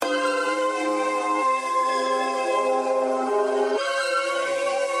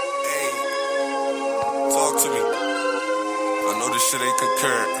shit ain't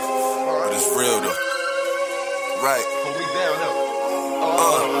concurrent, but it's real though. Right.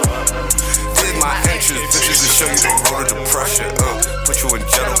 Did my entrance, bitches to show you the road of depression. Put you in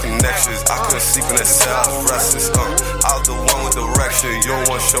ghetto connections. I couldn't sleep in that cell, I was restless. I was the one with direction. You don't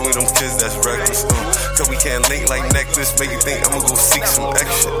wanna show me them kids that's reckless. Cause we can't link like necklace. Make you think I'ma go seek some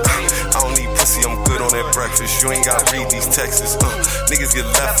extra. I don't need pussy, I'm good on that breakfast. You ain't gotta read these texts. Niggas get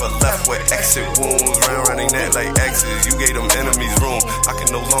left for left with exit wounds. Round they neck like exes. You gave them enemies room. I can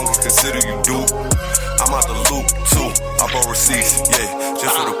no longer consider you dude. I'm out the loop too. I bought receipts, yeah,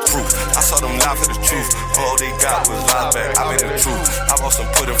 just for the proof. I saw them lie for the truth. All they got was lies back. I made the truth. I bought some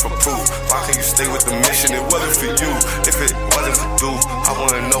pudding for proof. Why can't you stay with the mission? It wasn't for you. If it wasn't for do, I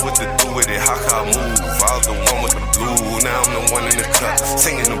wanna know what to do with it. How can I move? I was the one with the blue. Now I'm the one in the cut,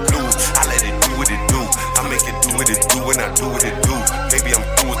 singing the blues. I let it do what it do. I make it do what it do when I do what it do. Baby, I'm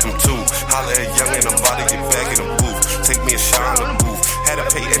through with them too. Holla at young and I'm about to get back in the booth. Take me a shot in the booth. Had to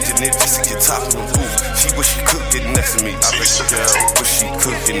pay engineer just to get top in the booth. She wish she could get next to me. I bet the girl wish she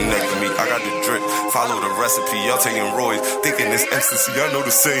could get next to me. I got the drip, follow the recipe. Y'all taking roids, thinking it's ecstasy. I know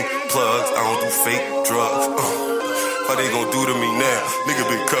the same plugs. I don't do fake drugs. What they gon' do to me now? Nigga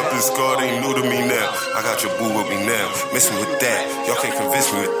been cut and scarred, ain't new to me now. I got your boo with me now. Miss me with that. Y'all can't convince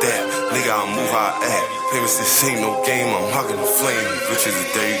me with that. Nigga, I'll move how I act. Famous, this ain't no game. I'm hugging the flame. Bitches a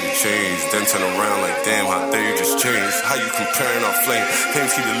day you change. Then turn around like damn, how dare you just changed. How you comparing our flame?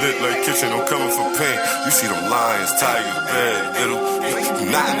 Famous keep it lit like kitchen. I'm coming for pain. You see them lions, tigers, bad, little.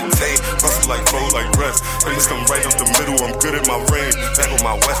 Not entertained. Rustle like crow, like rest. Famous come right up the middle. I'm good at my range. Back on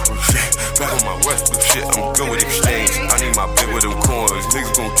my Westbrook shit. Back on my Westbrook shit. I'm good with exchange. I need my bit with them coins.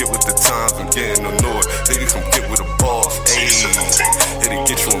 Niggas gon' get with the times. I'm getting annoyed. Niggas come get with a boss. Ayy, it'll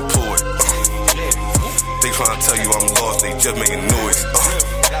get you employed. They tryna tell you I'm lost. They just making noise.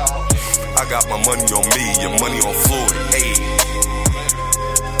 I got my money on me. Your money on Floyd. Ayy,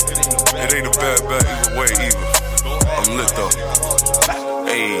 it ain't a bad bet either way either. I'm lit though.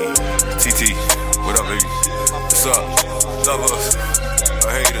 Ayy, TT, what up, baby? What's up? Love us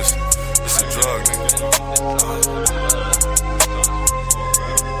or hate us? It's a drug, nigga.